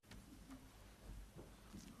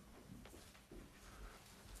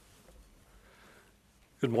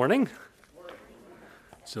Good morning.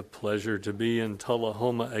 It's a pleasure to be in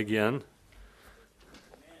Tullahoma again.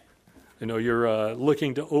 I know you're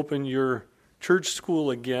looking to open your church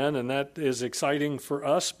school again, and that is exciting for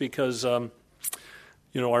us because, our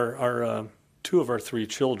two of our three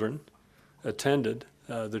children attended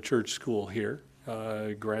the church school here,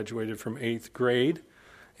 graduated from 8th grade,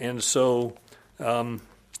 and so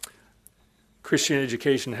Christian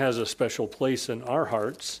education has a special place in our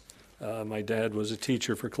hearts. My dad was a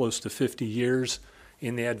teacher for close to 50 years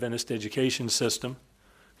in the Adventist education system.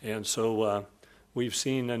 And so we've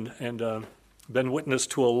seen and been witness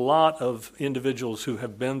to a lot of individuals who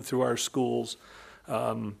have been through our schools,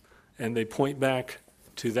 and they point back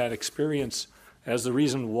to that experience as the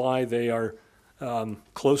reason why they are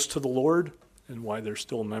close to the Lord and why they're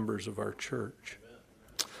still members of our church.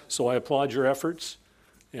 So I applaud your efforts,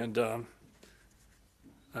 and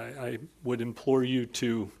I would implore you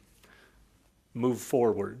to move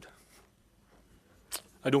forward.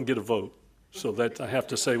 I don't get a vote, so that I have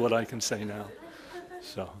to say what I can say now.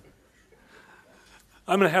 So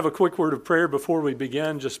I'm going to have a quick word of prayer before we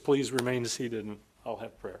begin. Just please remain seated and I'll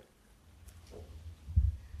have prayer.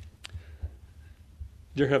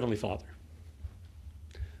 Dear Heavenly Father,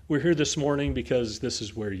 we're here this morning because this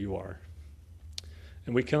is where you are.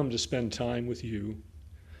 And we come to spend time with you,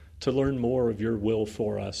 to learn more of your will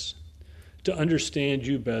for us, to understand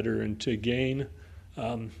you better, and to gain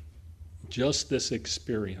just this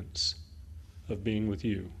experience of being with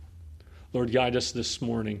you. Lord, guide us this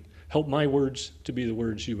morning. Help my words to be the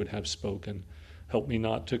words you would have spoken. Help me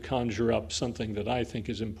not to conjure up something that I think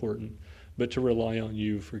is important, but to rely on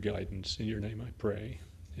you for guidance. In your name I pray.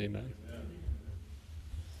 Amen. Amen.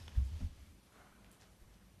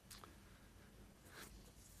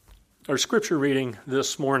 Our scripture reading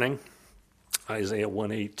this morning, Isaiah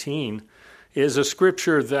 1:18, is a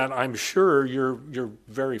scripture that I'm sure you're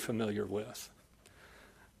very familiar with.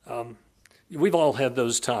 We've all had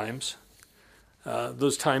those times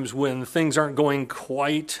when things aren't going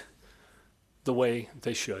quite the way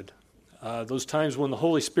they should. Those times when the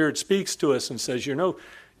Holy Spirit speaks to us and says,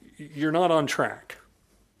 you're not on track,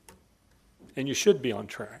 and you should be on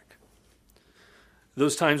track.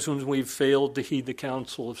 Those times when we've failed to heed the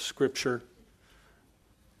counsel of Scripture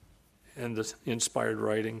and the inspired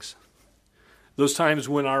writings. Those times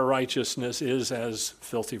when our righteousness is as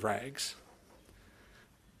filthy rags.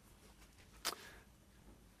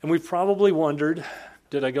 And we've probably wondered,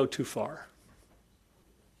 did I go too far?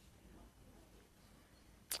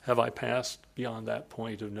 Have I passed beyond that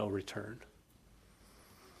point of no return?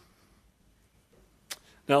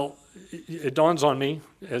 Now, it dawns on me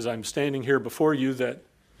as I'm standing here before you that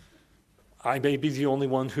I may be the only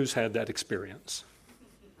one who's had that experience.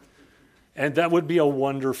 And that would be a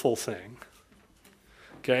wonderful thing.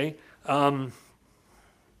 Okay?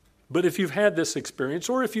 But if you've had this experience,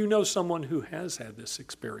 or if you know someone who has had this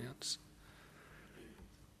experience,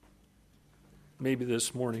 maybe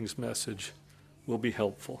this morning's message will be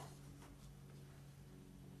helpful.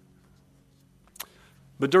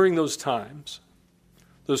 But during those times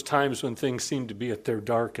when things seem to be at their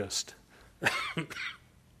darkest,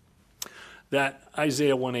 that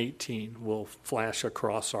Isaiah 1:18 will flash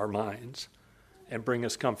across our minds and bring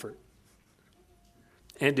us comfort.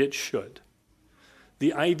 And it should.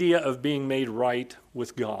 The idea of being made right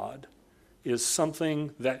with God is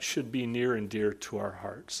something that should be near and dear to our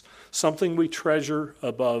hearts, something we treasure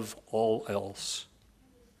above all else.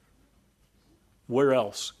 Where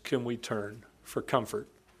else can we turn for comfort?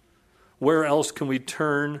 Where else can we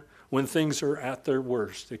turn when things are at their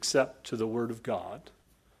worst except to the Word of God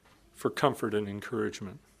for comfort and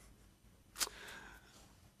encouragement?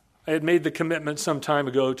 I had made the commitment some time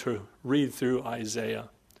ago to read through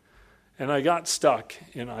Isaiah, and I got stuck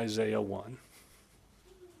in Isaiah 1.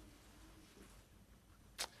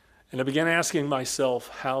 And I began asking myself,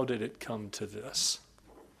 how did it come to this?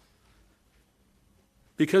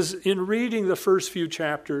 Because in reading the first few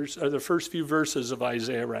chapters, or the first few verses of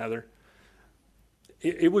Isaiah, rather,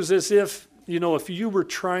 it was as if you were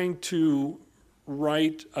trying to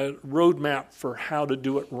write a roadmap for how to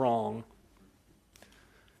do it wrong,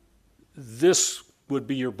 this would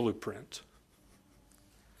be your blueprint.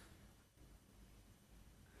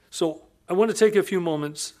 So I want to take a few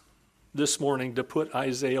moments this morning to put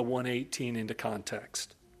Isaiah 1:18 into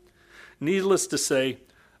context. Needless to say,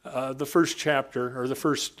 the first chapter, or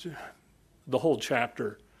the whole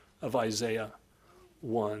chapter of Isaiah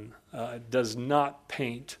 1 does not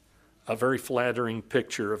paint a very flattering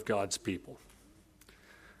picture of God's people.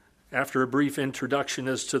 After a brief introduction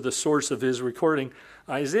as to the source of his recording,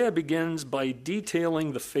 Isaiah begins by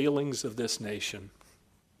detailing the failings of this nation.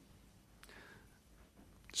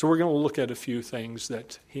 So we're going to look at a few things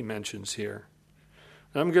that he mentions here.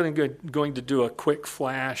 I'm going to do a quick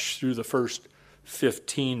flash through the first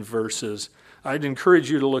 15 verses. I'd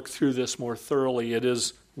encourage you to look through this more thoroughly. It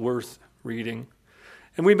is worth reading.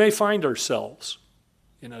 And we may find ourselves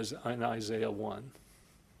in Isaiah 1.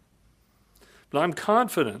 But I'm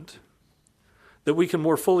confident that we can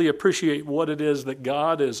more fully appreciate what it is that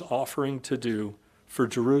God is offering to do for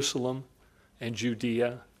Jerusalem and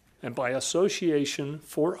Judea, and by association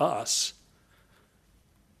for us,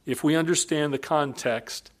 if we understand the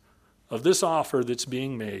context of this offer that's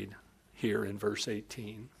being made here in verse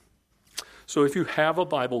 18. So if you have a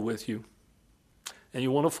Bible with you and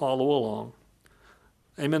you want to follow along,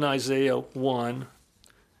 I'm in Isaiah 1, and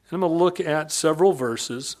I'm going to look at several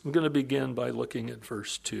verses. I'm going to begin by looking at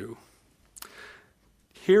verse 2.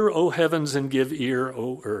 Hear, O heavens, and give ear,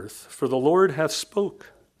 O earth, for the Lord hath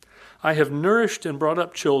spoke. I have nourished and brought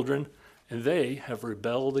up children, and they have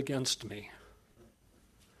rebelled against me.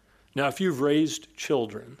 Now, if you've raised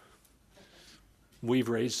children, we've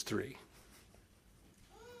raised 3.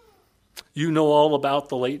 You know all about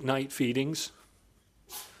the late night feedings,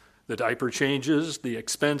 the diaper changes, the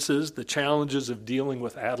expenses, the challenges of dealing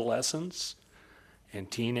with adolescents and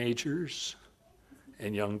teenagers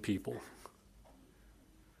and young people.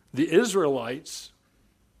 The Israelites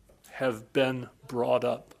have been brought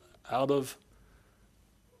up out of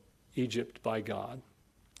Egypt by God.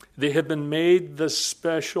 They have been made the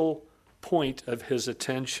special point of his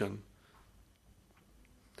attention.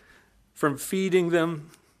 From freeing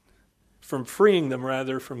them from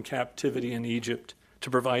captivity in Egypt, to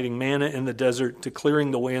providing manna in the desert, to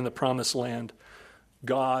clearing the way in the promised land,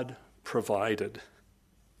 God provided.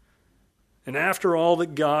 And after all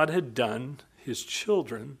that God had done, his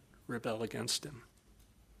children rebel against him.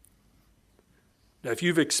 Now, if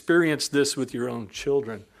you've experienced this with your own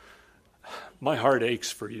children, my heart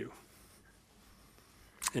aches for you.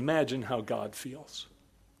 Imagine how God feels,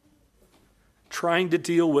 trying to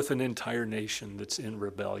deal with an entire nation that's in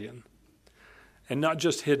rebellion. And not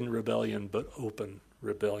just hidden rebellion, but open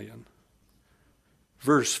rebellion.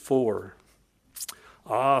 Verse 4,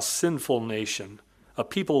 Ah, sinful nation, a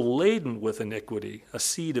people laden with iniquity, a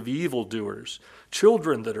seed of evildoers,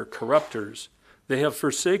 children that are corrupters. They have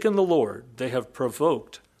forsaken the Lord. They have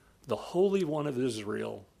provoked the Holy One of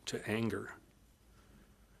Israel to anger.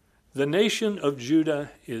 The nation of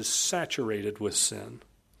Judah is saturated with sin.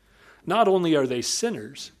 Not only are they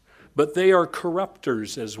sinners, but they are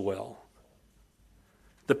corrupters as well.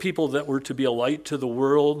 The people that were to be a light to the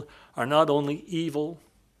world are not only evil,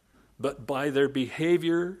 but by their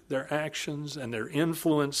behavior, their actions, and their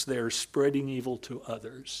influence, they are spreading evil to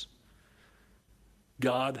others.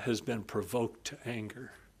 God has been provoked to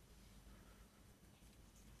anger.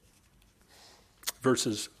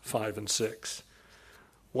 Verses 5 and 6.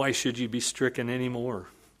 Why should you be stricken any more?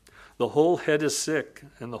 The whole head is sick,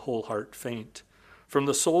 and the whole heart faint. From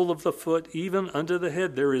the sole of the foot even unto the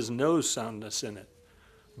head there is no soundness in it,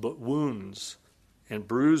 but wounds and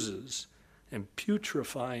bruises and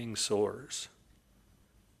putrefying sores.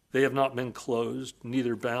 They have not been closed,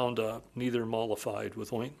 neither bound up, neither mollified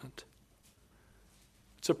with ointment.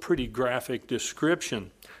 It's a pretty graphic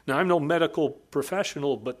description. Now, I'm no medical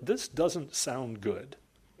professional, but this doesn't sound good.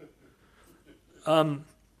 The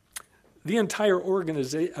entire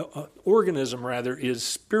organism is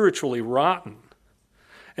spiritually rotten.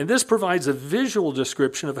 And this provides a visual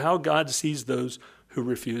description of how God sees those who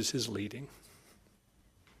refuse his leading.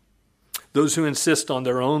 Those who insist on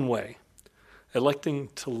their own way, electing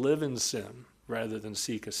to live in sin rather than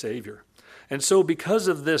seek a Savior. And so because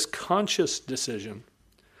of this conscious decision,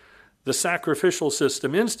 the sacrificial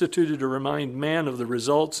system instituted to remind man of the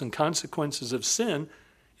results and consequences of sin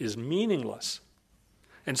is meaningless.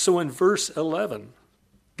 And so in verse 11,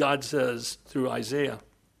 God says through Isaiah,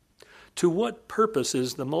 To what purpose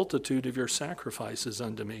is the multitude of your sacrifices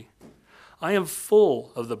unto me? I am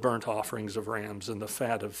full of the burnt offerings of rams and the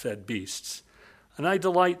fat of fed beasts, and I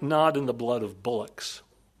delight not in the blood of bullocks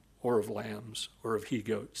or of lambs or of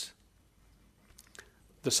he-goats.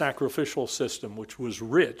 The sacrificial system, which was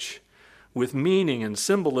rich with meaning and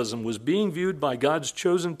symbolism, was being viewed by God's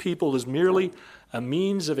chosen people as merely a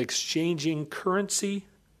means of exchanging currency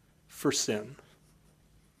for sin.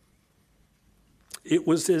 It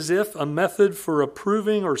was as if a method for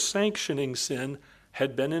approving or sanctioning sin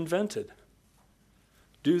had been invented.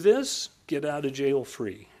 Do this, get out of jail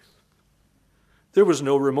free. There was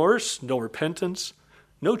no remorse, no repentance,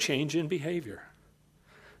 no change in behavior.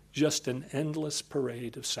 Just an endless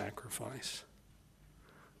parade of sacrifice.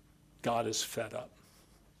 God is fed up.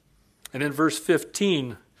 And in verse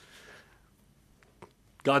 15,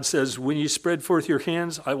 God says, when you spread forth your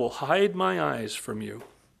hands, I will hide my eyes from you.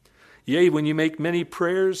 Yea, when you make many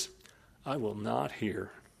prayers, I will not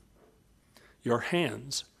hear. Your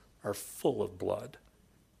hands are full of blood.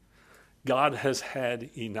 God has had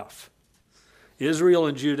enough. Israel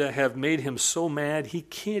and Judah have made him so mad he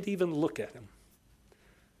can't even look at him.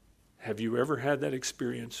 Have you ever had that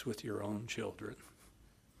experience with your own children?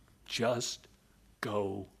 Just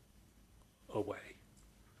go away.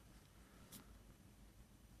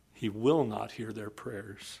 He will not hear their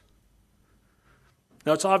prayers.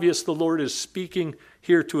 Now it's obvious the Lord is speaking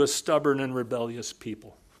here to a stubborn and rebellious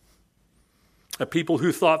people. A people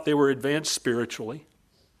who thought they were advanced spiritually,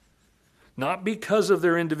 not because of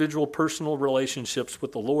their individual personal relationships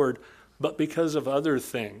with the Lord, but because of other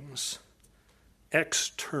things,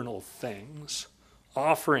 external things,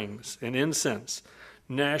 offerings and incense,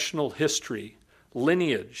 national history,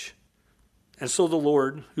 lineage. And so the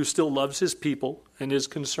Lord, who still loves his people and is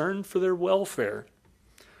concerned for their welfare,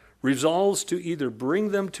 resolves to either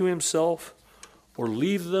bring them to himself or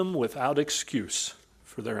leave them without excuse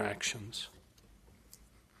for their actions.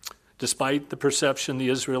 Despite the perception the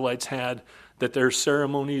Israelites had that their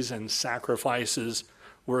ceremonies and sacrifices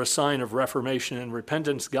were a sign of reformation and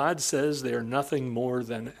repentance, God says they are nothing more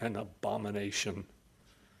than an abomination.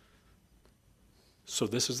 So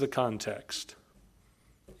this is the context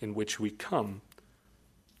in which we come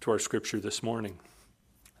to our scripture this morning.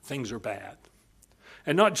 Things are bad.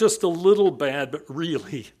 And not just a little bad, but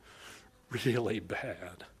really, really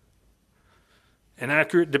bad. An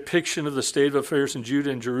accurate depiction of the state of affairs in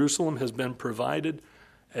Judah and Jerusalem has been provided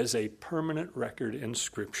as a permanent record in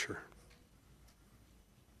Scripture.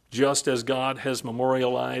 Just as God has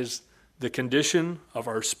memorialized the condition of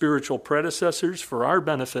our spiritual predecessors for our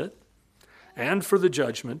benefit and for the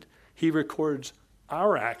judgment, he records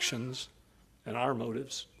our actions and our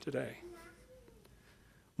motives today.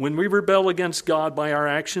 When we rebel against God by our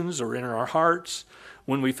actions or in our hearts,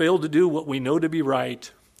 when we fail to do what we know to be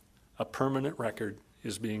right, a permanent record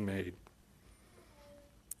is being made.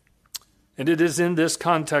 And it is in this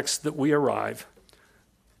context that we arrive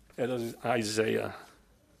at Isaiah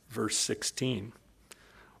verse 16,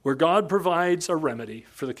 where God provides a remedy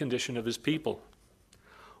for the condition of his people.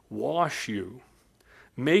 Wash you,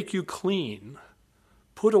 make you clean,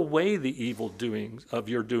 put away the evil doings of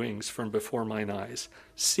your doings from before mine eyes.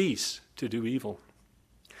 Cease to do evil.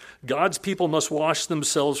 God's people must wash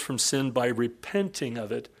themselves from sin by repenting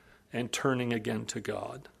of it and turning again to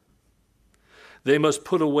God. They must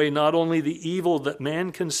put away not only the evil that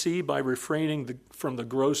man can see by refraining from the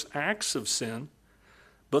gross acts of sin,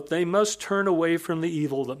 but they must turn away from the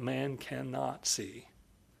evil that man cannot see.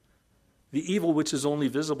 The evil which is only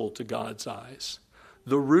visible to God's eyes.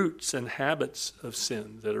 The roots and habits of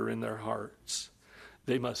sin that are in their hearts.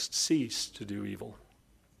 They must cease to do evil.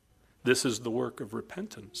 This is the work of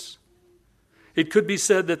repentance. It could be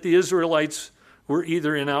said that the Israelites were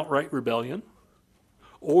either in outright rebellion,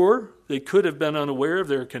 or they could have been unaware of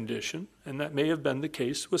their condition, and that may have been the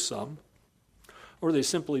case with some, or they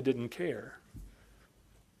simply didn't care.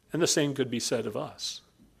 And the same could be said of us.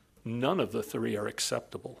 None of the three are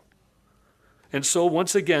acceptable. And so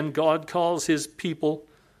once again, God calls his people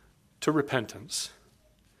to repentance.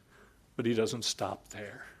 But he doesn't stop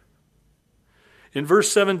there. In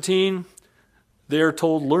verse 17, they are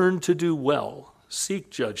told, learn to do well, seek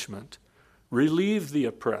judgment, relieve the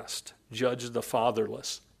oppressed, judge the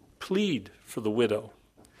fatherless, plead for the widow.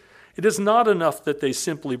 It is not enough that they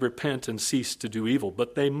simply repent and cease to do evil,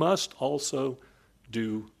 but they must also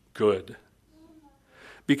do good.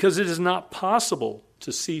 Because it is not possible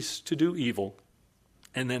to cease to do evil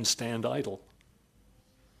and then stand idle.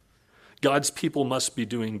 God's people must be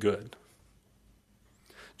doing good.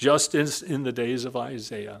 Just as in the days of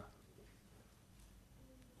Isaiah,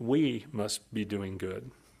 we must be doing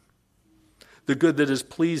good. The good that is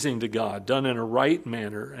pleasing to God, done in a right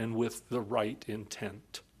manner and with the right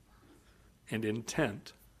intent. And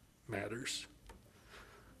intent matters.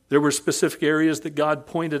 There were specific areas that God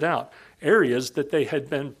pointed out, areas that they had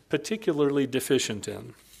been particularly deficient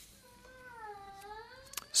in.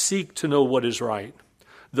 Seek to know what is right.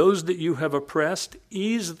 Those that you have oppressed,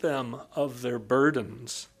 ease them of their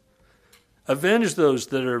burdens. Avenge those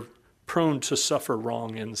that are prone to suffer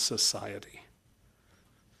wrong in society.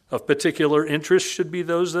 Of particular interest should be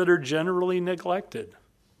those that are generally neglected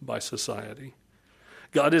by society.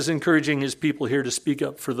 God is encouraging his people here to speak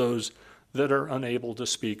up for those that are unable to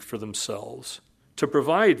speak for themselves, to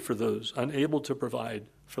provide for those unable to provide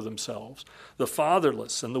for themselves. The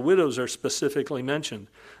fatherless and the widows are specifically mentioned.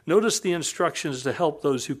 Notice the instructions to help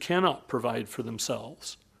those who cannot provide for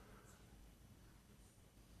themselves.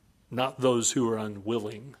 not those who are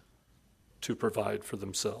unwilling to provide for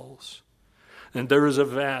themselves. And there is a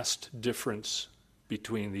vast difference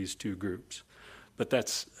between these two groups, but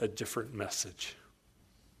that's a different message.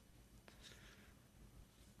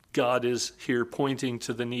 God is here pointing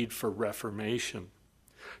to the need for reformation.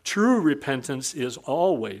 True repentance is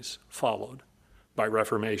always followed by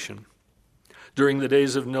reformation. During the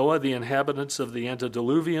days of Noah, the inhabitants of the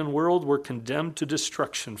antediluvian world were condemned to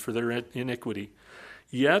destruction for their iniquity.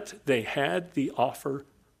 Yet they had the offer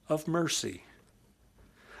of mercy.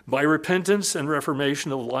 By repentance and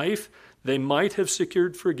reformation of life, they might have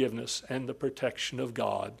secured forgiveness and the protection of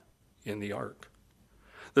God in the ark.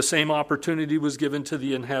 The same opportunity was given to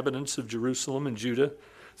the inhabitants of Jerusalem and Judah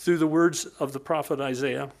through the words of the prophet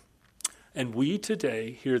Isaiah, and we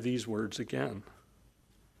today hear these words again.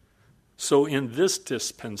 So in this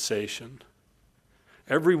dispensation,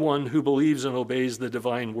 everyone who believes and obeys the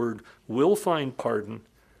divine word will find pardon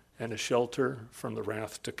and a shelter from the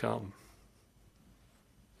wrath to come.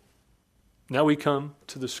 Now we come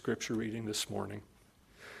to the scripture reading this morning.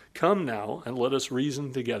 Come now and let us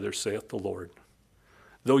reason together, saith the Lord.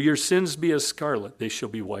 Though your sins be as scarlet, they shall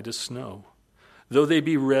be white as snow. Though they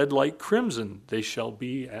be red like crimson, they shall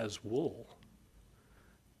be as wool.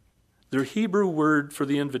 The Hebrew word for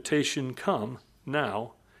the invitation come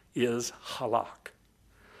now is halak,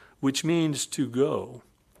 which means to go,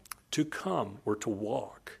 to come, or to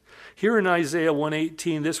walk. Here in Isaiah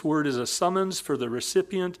 1:18, this word is a summons for the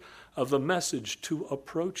recipient of the message to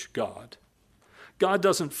approach God. God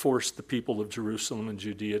doesn't force the people of Jerusalem and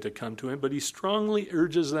Judea to come to him, but he strongly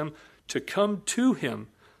urges them to come to him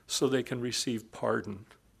so they can receive pardon.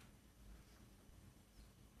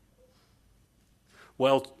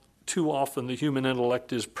 While too often the human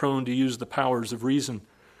intellect is prone to use the powers of reason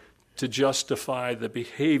to justify the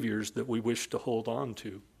behaviors that we wish to hold on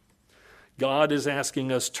to, God is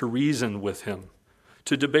asking us to reason with him,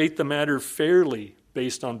 to debate the matter fairly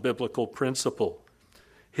based on biblical principle,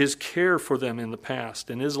 his care for them in the past,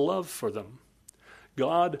 and his love for them.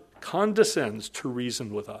 God condescends to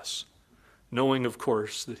reason with us, knowing, of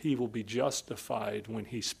course, that he will be justified when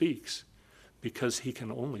he speaks, because he can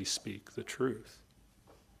only speak the truth.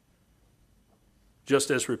 Just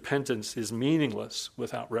as repentance is meaningless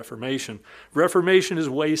without reformation, reformation is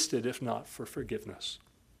wasted if not for forgiveness.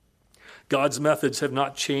 God's methods have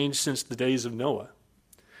not changed since the days of Noah.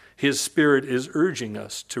 His Spirit is urging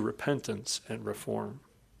us to repentance and reform.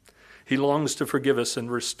 He longs to forgive us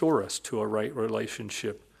and restore us to a right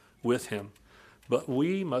relationship with him, but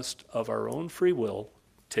we must, of our own free will,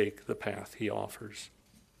 take the path he offers.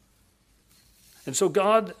 And so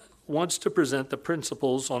God wants to present the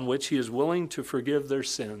principles on which he is willing to forgive their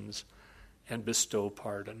sins and bestow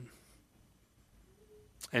pardon.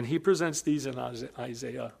 And he presents these in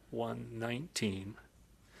Isaiah 1:19.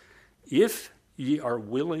 If ye are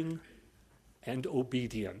willing and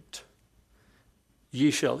obedient, ye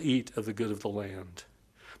shall eat of the good of the land.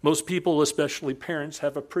 Most people, especially parents,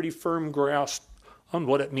 have a pretty firm grasp on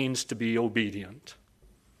what it means to be obedient.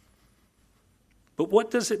 But what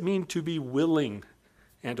does it mean to be willing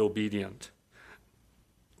and obedient?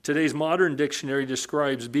 Today's modern dictionary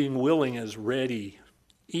describes being willing as ready,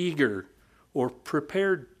 eager, or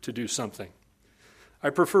prepared to do something. I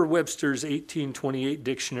prefer Webster's 1828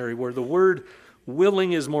 dictionary, where the word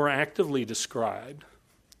willing is more actively described.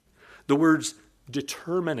 The words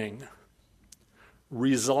determining,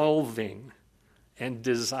 resolving, and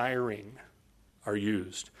desiring are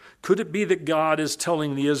used. Could it be that God is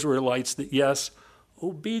telling the Israelites that yes,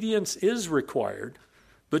 obedience is required,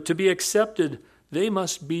 but to be accepted, they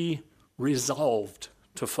must be resolved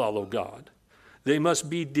to follow God. They must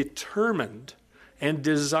be determined and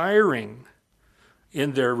desiring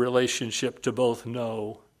in their relationship to both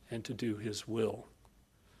know and to do his will.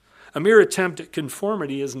 A mere attempt at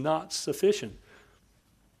conformity is not sufficient.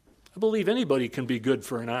 I believe anybody can be good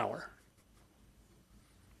for an hour,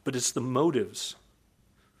 but it's the motives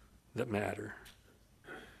that matter.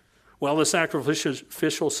 While the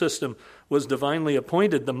sacrificial system was divinely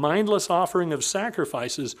appointed, the mindless offering of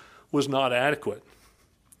sacrifices was not adequate.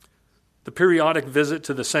 The periodic visit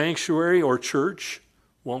to the sanctuary or church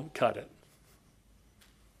won't cut it.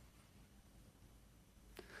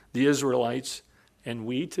 The Israelites and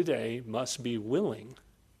we today must be willing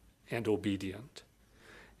and obedient.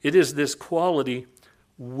 It is this quality,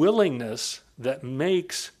 willingness, that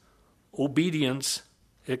makes obedience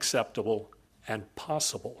acceptable and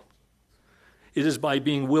possible. It is by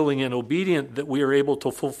being willing and obedient that we are able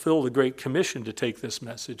to fulfill the Great Commission to take this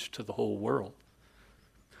message to the whole world.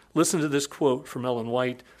 Listen to this quote from Ellen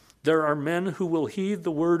White. There are men who will heed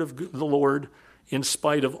the word of the Lord in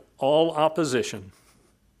spite of all opposition.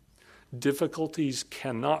 difficulties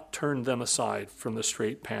cannot turn them aside from the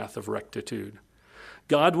straight path of rectitude.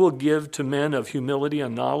 God will give to men of humility a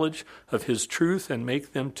knowledge of his truth and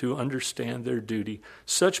make them to understand their duty.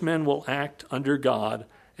 Such men will act under God,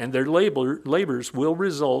 and their labors will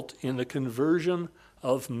result in the conversion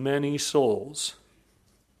of many souls.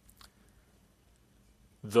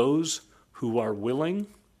 Those who are willing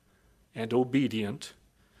and obedient,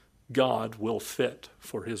 God will fit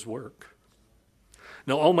for his work.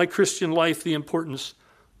 Now, all my Christian life, the importance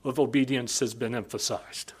of obedience has been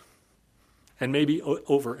emphasized, and maybe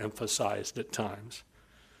overemphasized at times.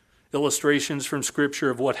 Illustrations from Scripture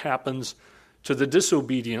of what happens to the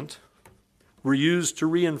disobedient were used to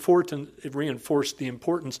reinforce the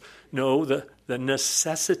importance, the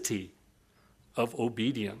necessity of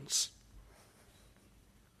obedience.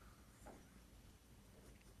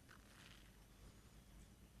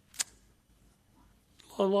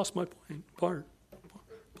 I lost my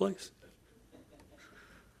place.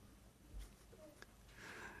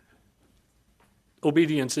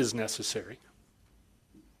 Obedience is necessary.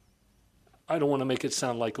 I don't want to make it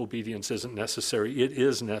sound like obedience isn't necessary. It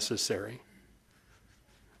is necessary.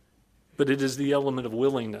 But it is the element of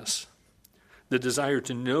willingness, the desire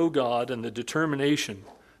to know God, and the determination,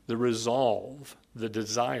 the resolve, the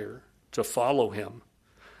desire to follow him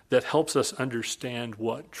that helps us understand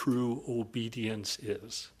what true obedience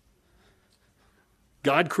is.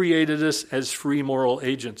 God created us as free moral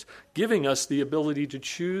agents, giving us the ability to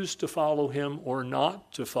choose to follow him or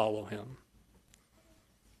not to follow him.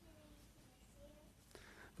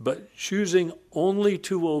 But choosing only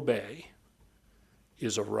to obey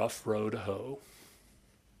is a rough road to hoe.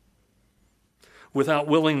 Without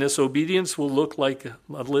willingness, obedience will look like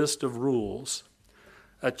a list of rules,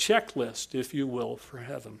 a checklist, if you will, for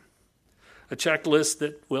heaven. A checklist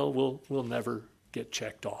that, will never get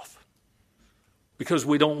checked off because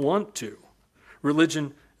we don't want to.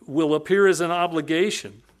 Religion will appear as an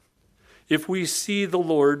obligation if we see the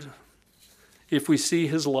Lord, if we see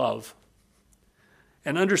his love,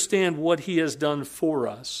 and understand what he has done for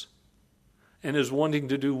us and is wanting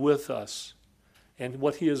to do with us, and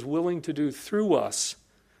what he is willing to do through us,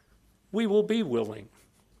 we will be willing.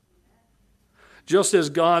 Just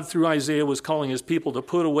as God, through Isaiah, was calling his people to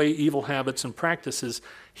put away evil habits and practices,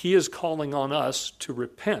 he is calling on us to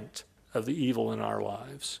repent of the evil in our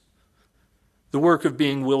lives. The work of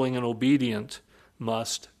being willing and obedient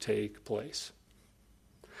must take place.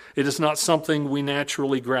 It is not something we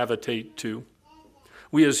naturally gravitate to.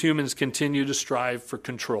 We as humans continue to strive for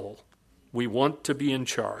control. We want to be in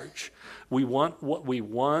charge. We want what we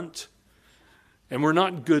want, and we're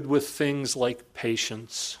not good with things like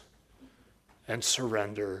patience and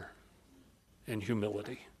surrender and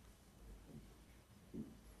humility.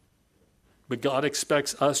 But God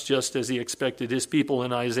expects us, just as he expected his people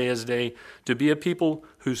in Isaiah's day, to be a people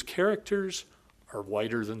whose characters are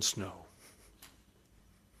whiter than snow.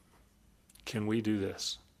 Can we do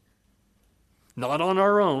this? Not on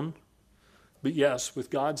our own, but yes, with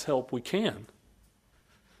God's help we can.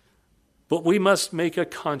 But we must make a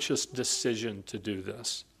conscious decision to do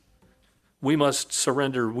this. We must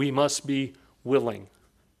surrender. We must be willing.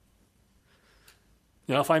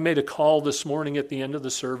 Now, if I made a call this morning at the end of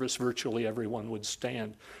the service, virtually everyone would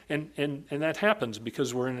stand. And that happens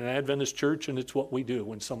because we're in an Adventist church, and it's what we do.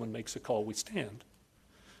 When someone makes a call, we stand.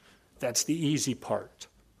 That's the easy part.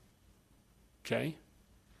 Okay?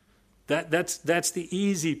 That's the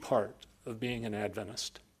easy part of being an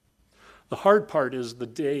Adventist. The hard part is the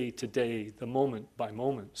day-to-day, the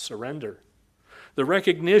moment-by-moment surrender. The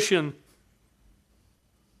recognition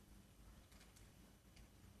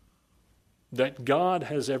that God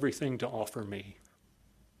has everything to offer me,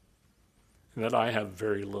 and that I have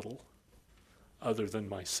very little other than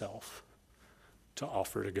myself to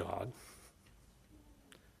offer to God.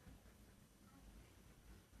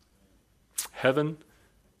 Heaven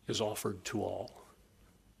is offered to all.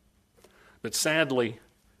 But sadly,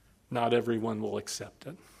 not everyone will accept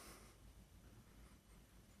it.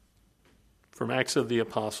 From Acts of the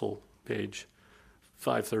Apostle, page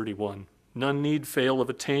 531. None need fail of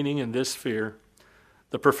attaining in this sphere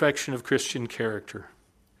the perfection of Christian character.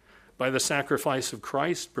 By the sacrifice of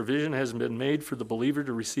Christ, provision has been made for the believer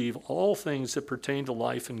to receive all things that pertain to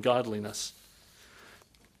life and godliness.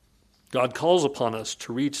 God calls upon us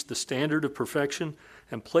to reach the standard of perfection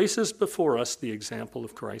and places before us the example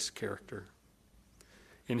of Christ's character.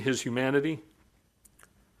 In his humanity,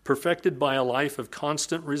 perfected by a life of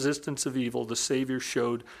constant resistance of evil, the Savior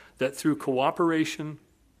showed that through cooperation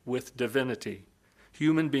with divinity,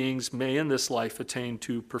 human beings may in this life attain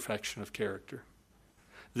to perfection of character.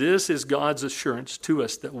 This is God's assurance to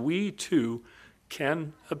us that we too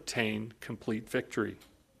can obtain complete victory.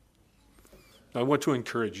 I want to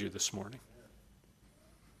encourage you this morning.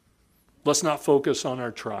 Let's not focus on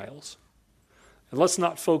our trials. And let's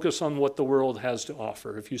not focus on what the world has to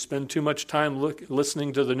offer. If you spend too much time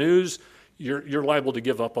listening to the news, you're liable to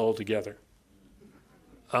give up altogether.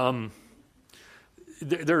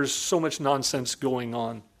 There's so much nonsense going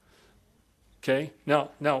on. Okay? Now,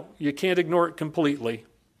 you can't ignore it completely.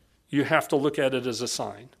 You have to look at it as a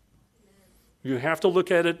sign. You have to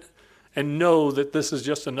look at it and know that this is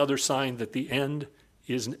just another sign that the end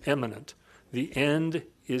is imminent. The end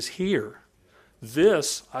is here.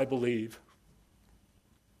 This, I believe,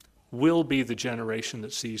 will be the generation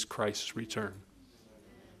that sees Christ's return.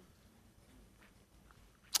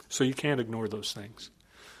 So you can't ignore those things.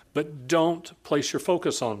 But don't place your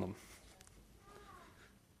focus on them.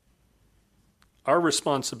 Our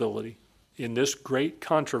responsibility in this great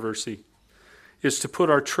controversy is to put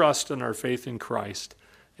our trust and our faith in Christ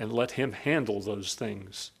and let him handle those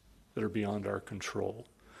things that are beyond our control.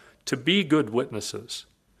 To be good witnesses,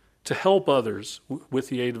 to help others with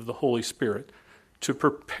the aid of the Holy Spirit, to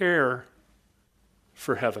prepare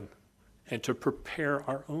for heaven, and to prepare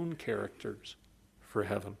our own characters for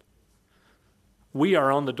heaven. We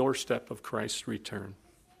are on the doorstep of Christ's return.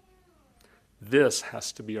 This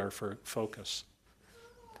has to be our focus.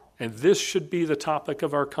 And this should be the topic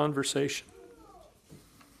of our conversation.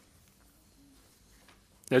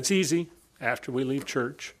 It's easy after we leave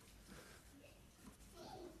church.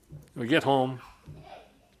 We get home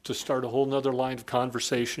to start a whole nother line of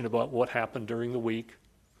conversation about what happened during the week,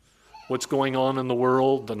 what's going on in the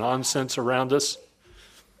world, the nonsense around us.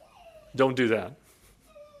 Don't do that.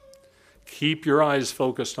 Keep your eyes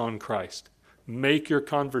focused on Christ. Make your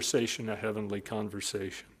conversation a heavenly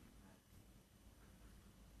conversation.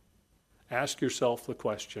 Ask yourself the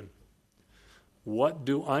question, what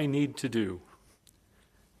do I need to do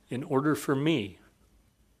in order for me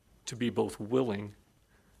to be both willing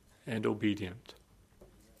and obedient?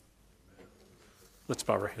 Let's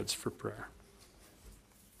bow our heads for prayer.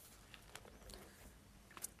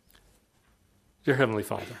 Dear Heavenly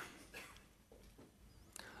Father,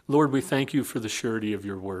 Lord, we thank you for the surety of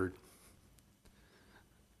your word,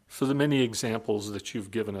 for the many examples that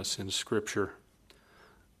you've given us in Scripture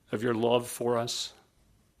of your love for us,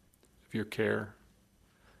 of your care,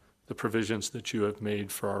 the provisions that you have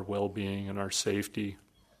made for our well-being and our safety,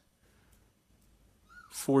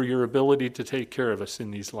 for your ability to take care of us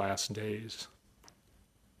in these last days.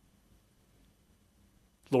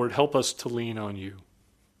 Lord, help us to lean on you.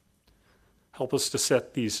 Help us to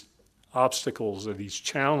set these obstacles or these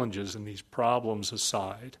challenges and these problems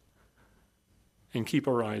aside and keep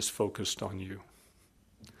our eyes focused on you.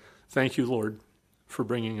 Thank you, Lord, for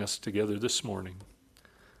bringing us together this morning.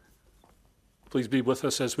 Please be with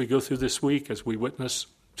us as we go through this week, as we witness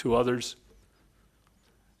to others,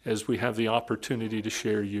 as we have the opportunity to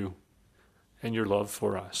share you and your love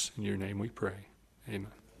for us. In your name we pray.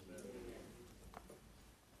 Amen.